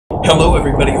Hello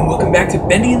everybody and welcome back to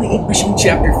Bendy and the Ink Machine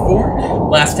Chapter 4.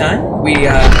 Last time, we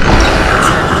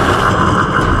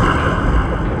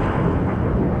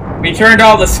turned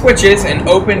all the switches and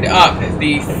opened up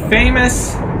the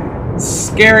famous,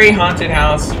 scary haunted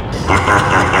house.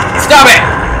 Stop it!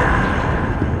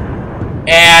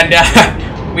 And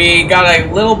we got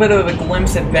a little bit of a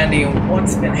glimpse at Bendy and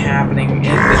what's been happening in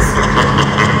this.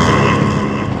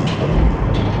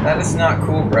 That is not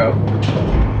cool, bro.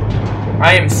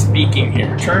 I am speaking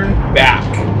here. Turn back.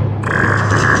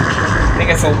 I think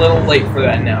it's a little late for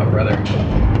that now, brother.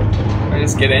 Can I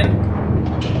just get in?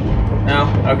 No?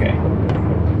 Okay.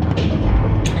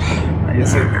 I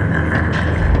just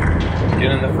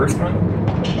get in the first one.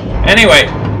 Anyway,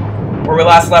 where we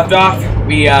last left off,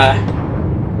 we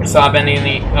saw Bendy in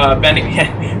the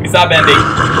we saw Bendy,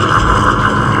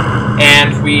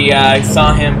 and we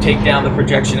saw him take down the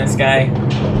projectionist guy.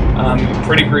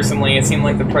 Pretty gruesomely. It seemed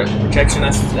like the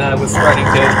projectionist was starting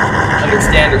to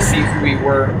understand or see who we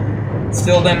were.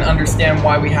 Still didn't understand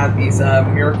why we had these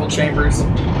miracle chambers,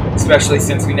 especially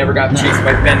since we never got chased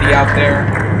by Bendy out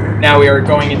there. Now we are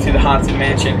going into the haunted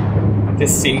mansion to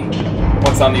see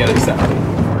what's on the other side.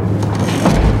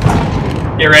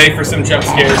 Get ready for some jump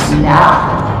scares.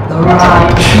 Now, the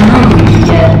ride truly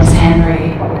begins,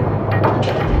 Henry.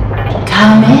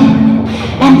 Come in.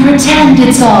 And pretend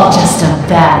it's all just a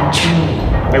bad dream.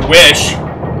 I wish.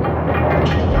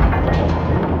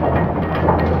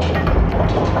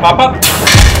 Pop up?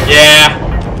 Yeah.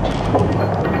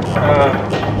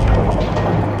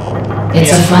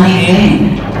 It's a funny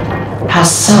thing, how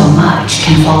so much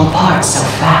can fall apart so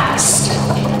fast.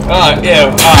 Ew.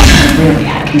 You really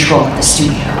had control of the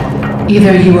studio.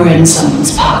 Either you were in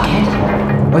someone's pocket,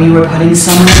 or you were putting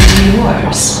someone into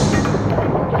yours.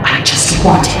 I just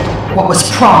wanted what was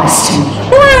promised to me.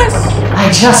 Boris!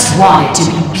 I just want it to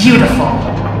be beautiful.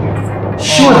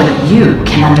 Surely you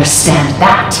can understand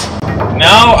that.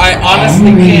 No, I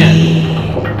honestly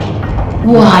can't.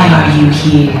 Why are you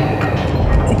here?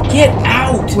 To get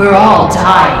out! We're all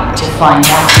dying to find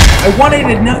out. I wanted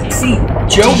to not see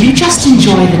Joey. Do you just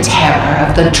enjoy the terror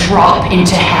of the drop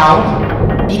into hell?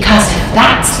 Because if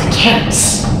that's the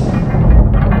case,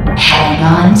 hang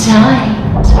on tight.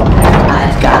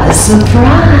 I've got a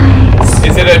surprise.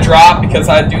 Is it a drop? Because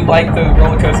I do like the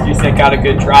roller coasters that got a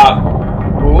good drop.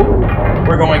 Ooh,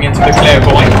 we're going into the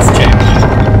clairvoyance chamber.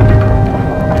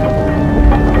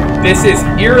 This is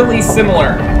eerily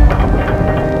similar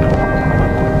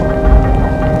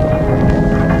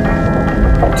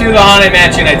to the Haunted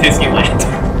Mansion at Disneyland.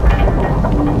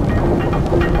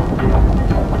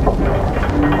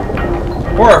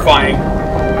 Horrifying.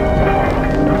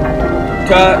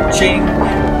 Touching.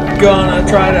 Gonna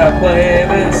try to play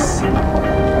this.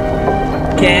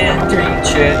 Can't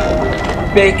reach it.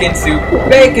 Bacon soup,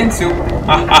 bacon soup.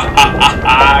 Ha ha ha ha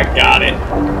ha. Got it.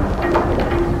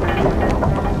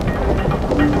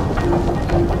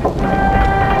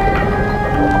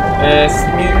 This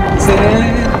music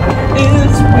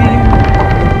is weird.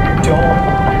 Don't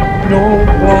know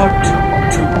what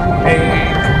to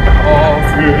make of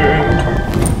it.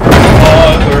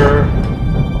 Mother.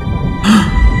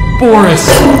 Boris!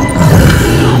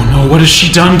 Oh no, what has she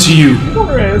done to you?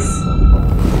 Boris!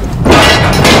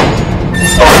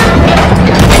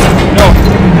 No!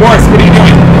 Boris, what are you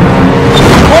doing?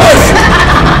 Boris!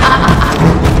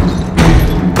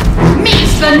 Meet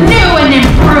the new and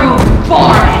improved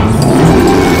Boris!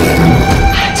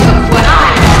 I took what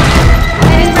I wanted,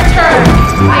 and in return,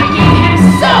 I gave him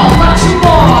so much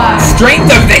more! Strength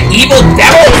of the evil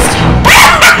devils!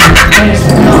 There's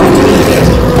no need.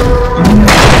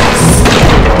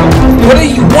 What do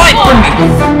you want from me?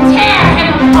 Tear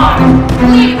him apart!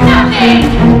 Leave nothing!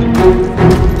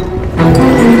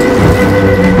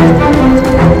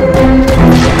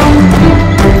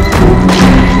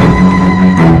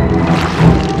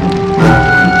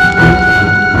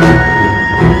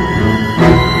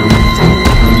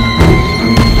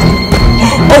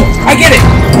 Oh, I get it!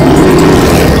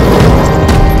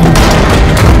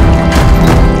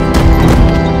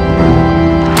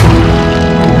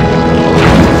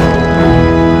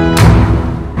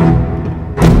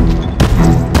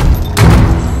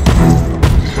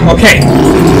 Okay.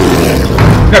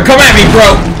 Now come at me, bro.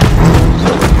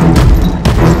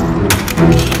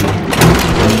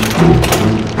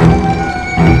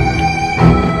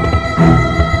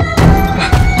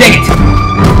 Dang it.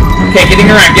 Okay, getting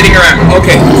around.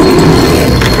 Okay.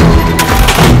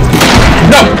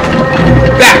 No!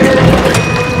 Back!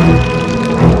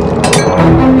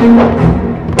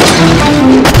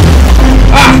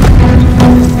 Ah!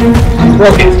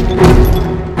 Broke it.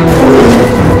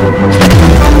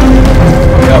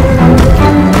 No.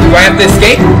 Do I I have to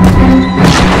escape?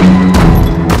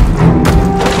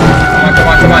 Come on, come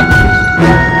on, come on.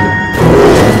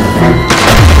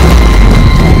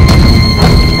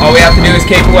 All we have to do is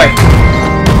cape away.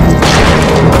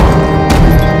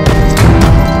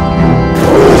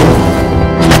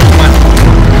 Come on.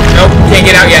 Nope, can't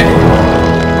get out yet.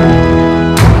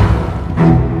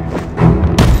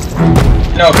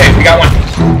 No, okay, we got one.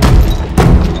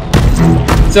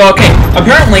 So, okay,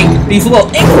 apparently, these little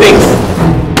ink things...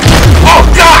 Oh,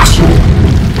 gosh!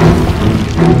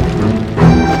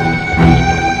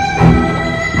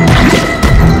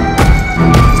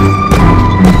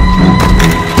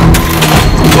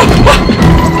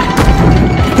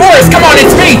 Boris, come on,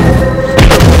 it's me!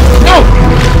 No!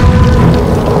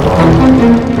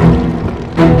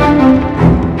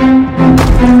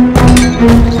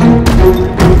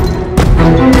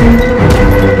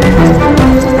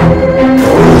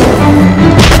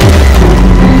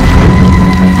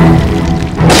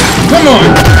 Come on!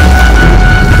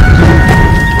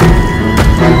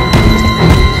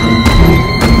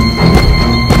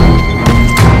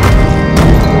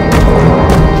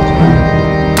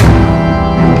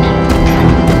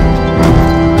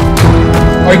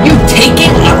 Are you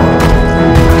taking up?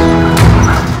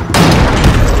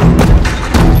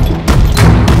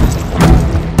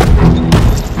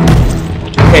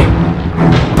 Okay.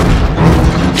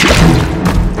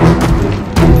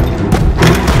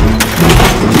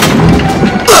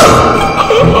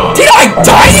 Did I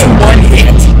die in one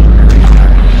hit?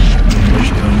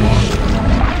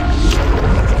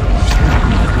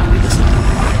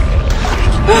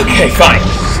 Okay, fine.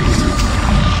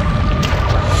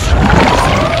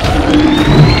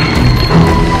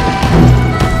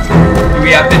 Do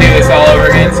we have to do this all over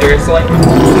again? Seriously?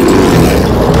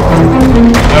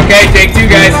 Okay, take two,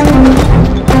 guys.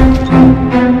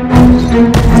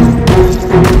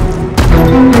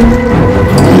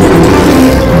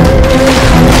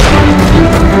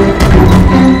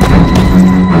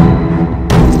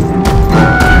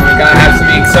 We gotta have some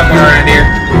ink somewhere around here.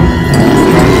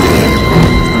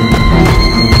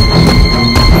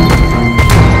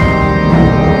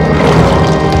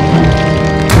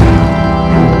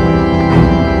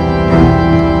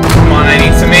 Come on, I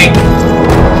need some ink.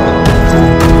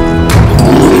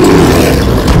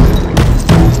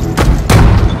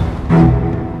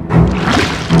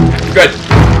 Good.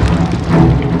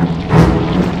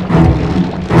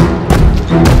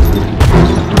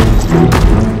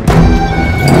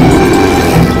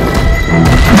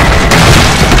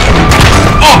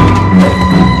 Oh!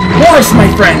 Boris, my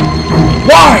friend!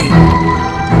 Why?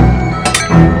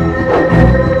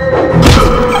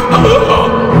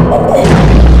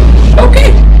 Okay.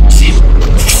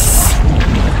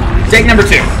 Take number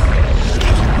 2.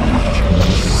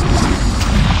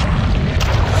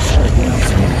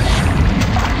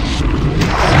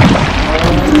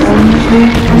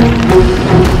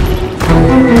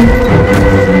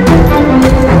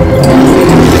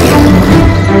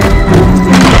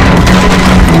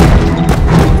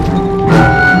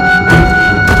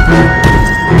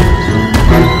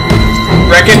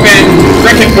 Wreck it, Ben.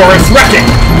 Wreck it, Boris. Wreck it.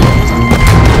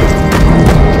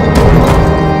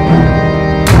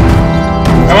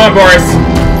 Come on, Boris.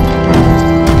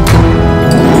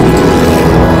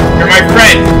 You're my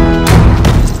friend.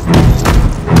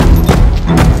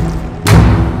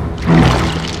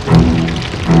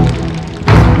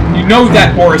 You know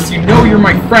that, Boris. You know you're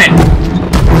my friend.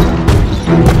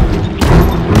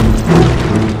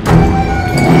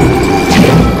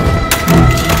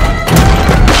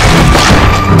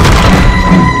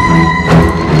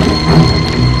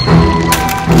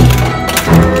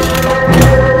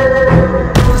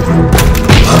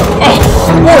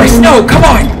 Boris, no, come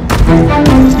on!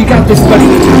 You got this, buddy.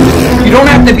 You don't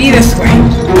have to be this way.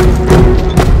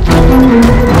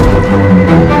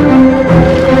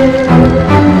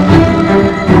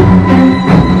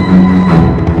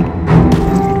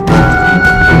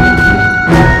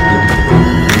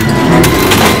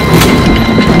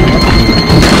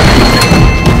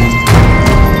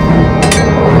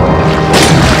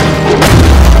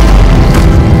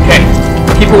 Okay,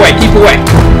 keep away, keep away.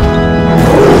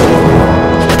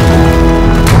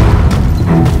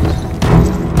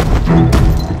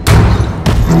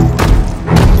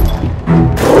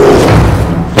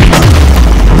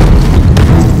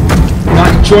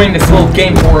 Enjoying this little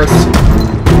game, Boris.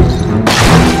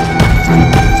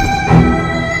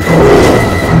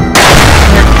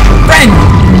 Friend!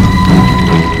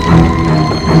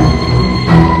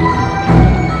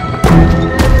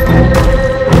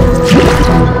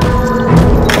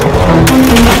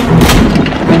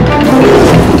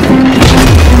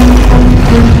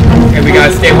 Okay, we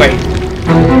gotta stay away way.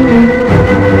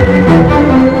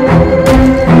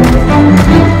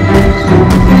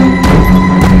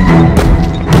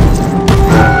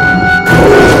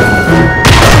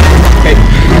 Okay.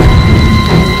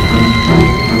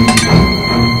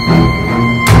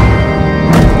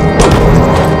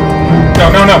 No,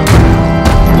 no, no.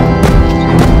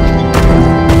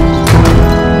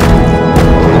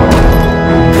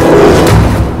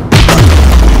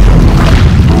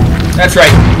 That's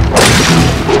right.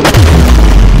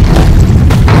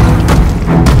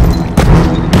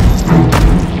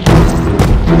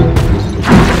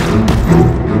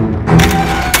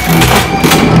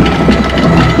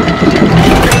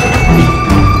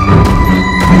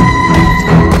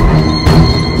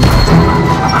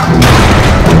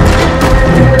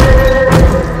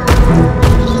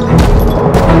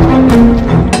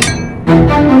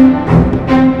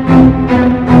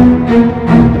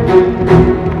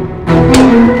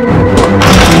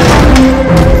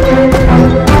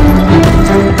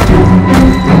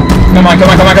 Come on, come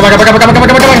on, come on, come on, come on, come on, come on,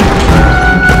 come on, come on.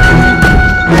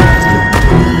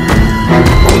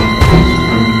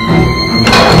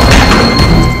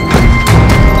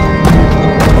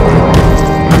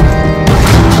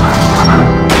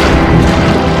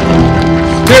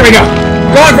 There we go.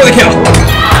 Going for the kill.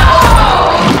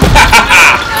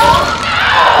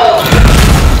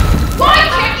 Why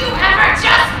can't you ever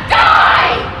just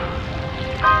die?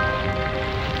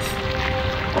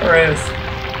 Boris.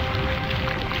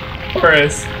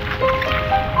 Boris.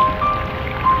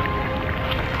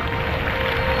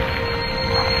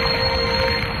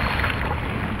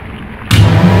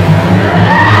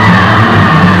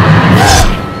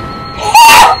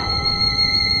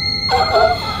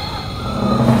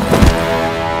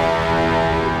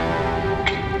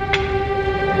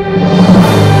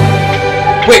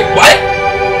 Wait, what?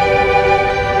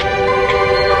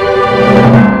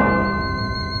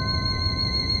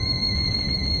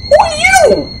 Who are you?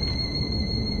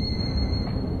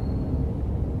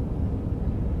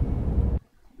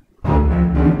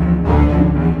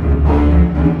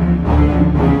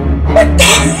 What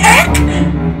the heck?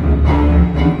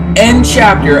 End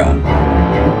chapter.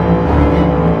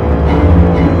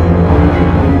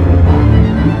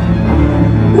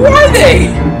 Who are they?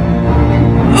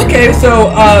 Okay, so,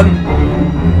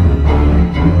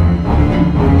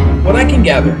 what I can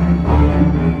gather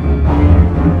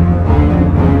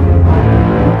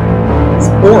is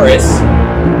Boris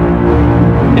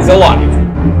is alive.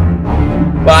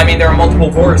 Well, I mean, there are multiple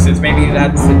Borises. Maybe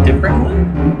that's a different one?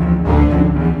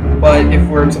 But if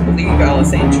we're to believe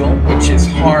Alice Angel, which is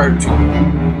hard to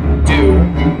do,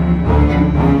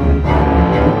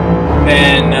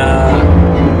 then,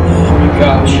 oh my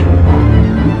gosh.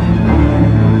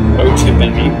 Oh, to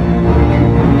Bendy.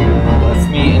 Bless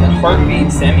me in a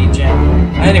heartbeat, Sammy Jam.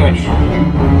 Anyway,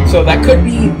 so that could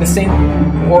be the same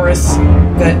Boris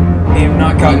that may have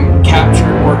not gotten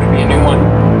captured, or it could be a new one.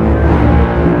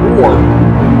 Or,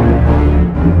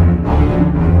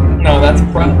 no, that's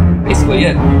basically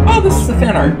it. Oh, this is the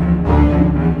fan art.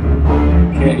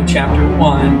 Okay, chapter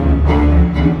 1.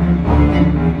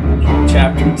 Okay,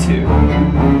 chapter 2.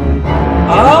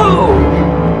 Oh!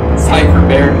 Cypher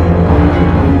Bear.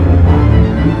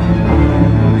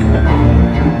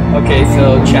 Okay,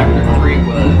 so chapter 3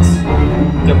 was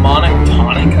Demonic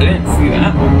Tonic. I didn't see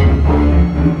that one.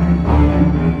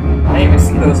 I didn't even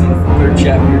see those in the 3rd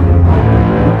chapter.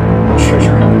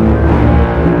 Treasure Hunt.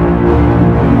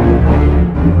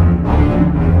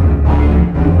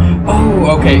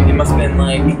 Oh, okay. It must have been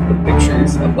like the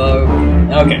pictures above.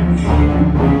 Okay.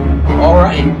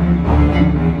 Alright.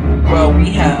 Well,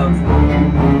 we have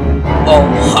a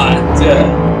lot.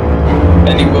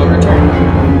 Bendy will return.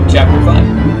 Chapter 5.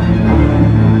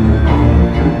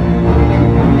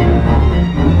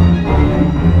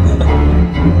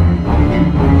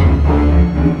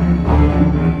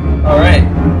 Alright.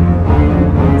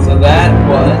 So that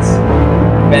was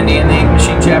Bendy and the Ink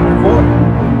Machine Chapter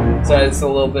 4. So it's a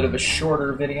little bit of a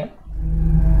shorter video.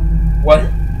 What?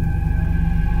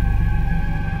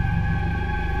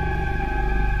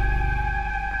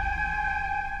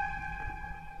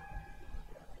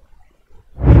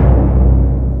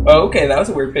 Oh, okay, that was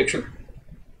a weird picture.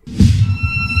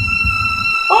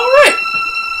 Alright!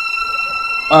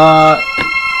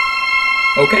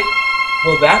 Okay.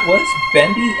 Well, that was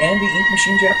Bendy and the Ink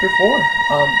Machine Chapter 4.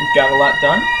 We got a lot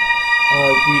done.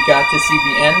 We got to see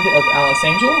the end of Alice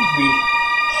Angel. We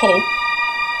hope...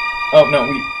 Oh, no,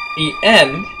 the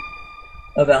end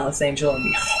of Alice Angel, and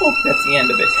we hope that's the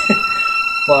end of it.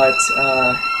 But,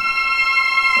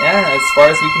 yeah, as far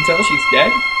as we can tell, she's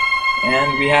dead.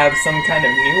 And we have some kind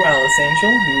of new Alice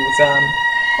Angel who's,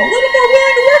 a little more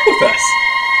willing to work with us.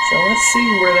 So let's see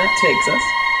where that takes us.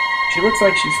 She looks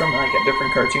like she's from like a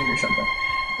different cartoon or something.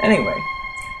 Anyway,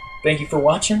 thank you for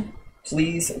watching.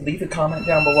 Please leave a comment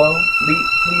down below.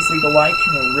 Please leave a like.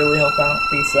 It will really help out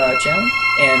this channel.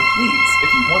 And please, if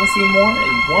you want to see more and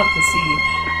you want to see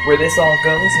where this all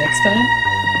goes next time,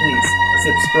 please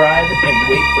subscribe and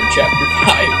wait for Chapter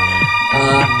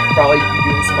 5. Probably be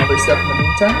doing some other stuff in the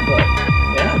meantime, but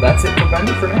yeah, that's it for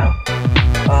Bendy for now.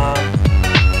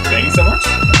 Thank you so much.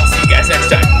 I'll see you guys next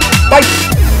time. Bye!